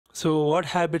So what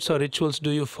habits or rituals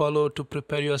do you follow to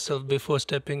prepare yourself before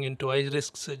stepping into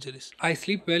high-risk surgeries? I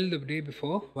sleep well the day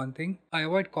before, one thing. I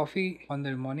avoid coffee on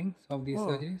the mornings of these Oh,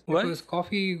 surgeries why? because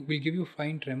coffee will give you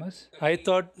fine tremors. I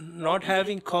thought not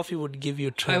having coffee would give you I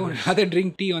would tremors. rather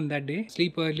drink tea on that day,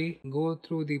 sleep early, go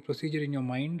through the procedure in your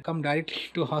mind, come directly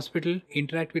to hospital,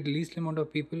 interact with the least amount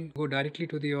of people, go directly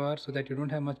to the OR so that you don't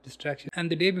have much distraction. And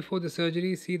the day before the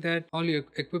surgery, see that all your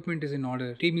equipment is in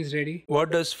order, team is ready.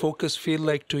 What does focus feel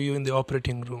like to you in the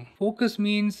operating room? Focus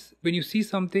means when you see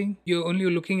something, you're only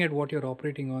looking at what you're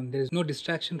operating on. There is no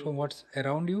distraction from what's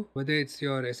around you, whether it's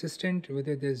your assistant,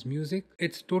 whether there's music.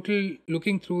 It's total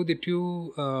looking through the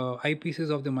two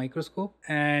eyepieces of the microscope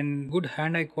and good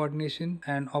hand-eye coordination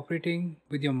and operating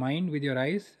with your mind, with your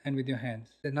eyes, and with your hands.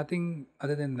 There's nothing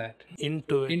other than that.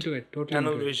 Into it. Into it, totally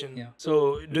Tunnel into it. vision. Yeah.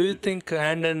 So do you think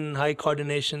hand and eye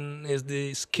coordination is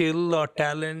the skill or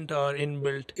talent or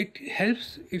inbuilt? It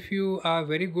helps if you are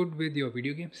very good with your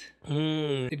video games.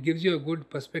 It gives you a good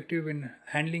perspective in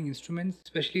handling instruments,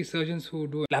 especially surgeons who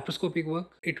do laparoscopic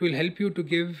work. It will help you to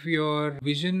give your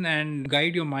vision and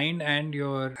guide your mind and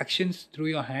your actions through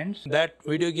your hands. That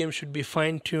video game should be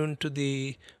fine-tuned to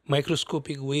the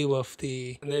microscopic wave of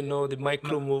the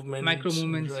micro movements. Micro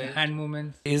movements, right? hand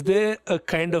movements. Is there a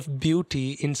kind of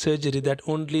beauty in surgery that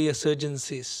only a surgeon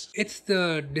sees? It's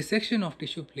the dissection of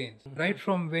tissue planes. Right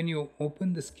from when you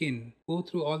open the skin, go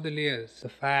through all the layers, the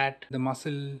fat, the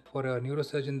muscle, for a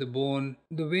neurosurgeon, the bone,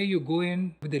 the way you go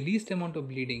in with the least amount of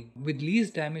bleeding, with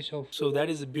least damage of... So that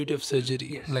is the beauty of surgery.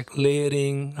 Yes. Like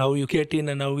layering, how you get in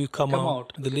and how you come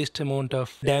out. The least amount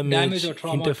of damage or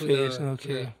trauma interface. to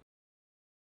the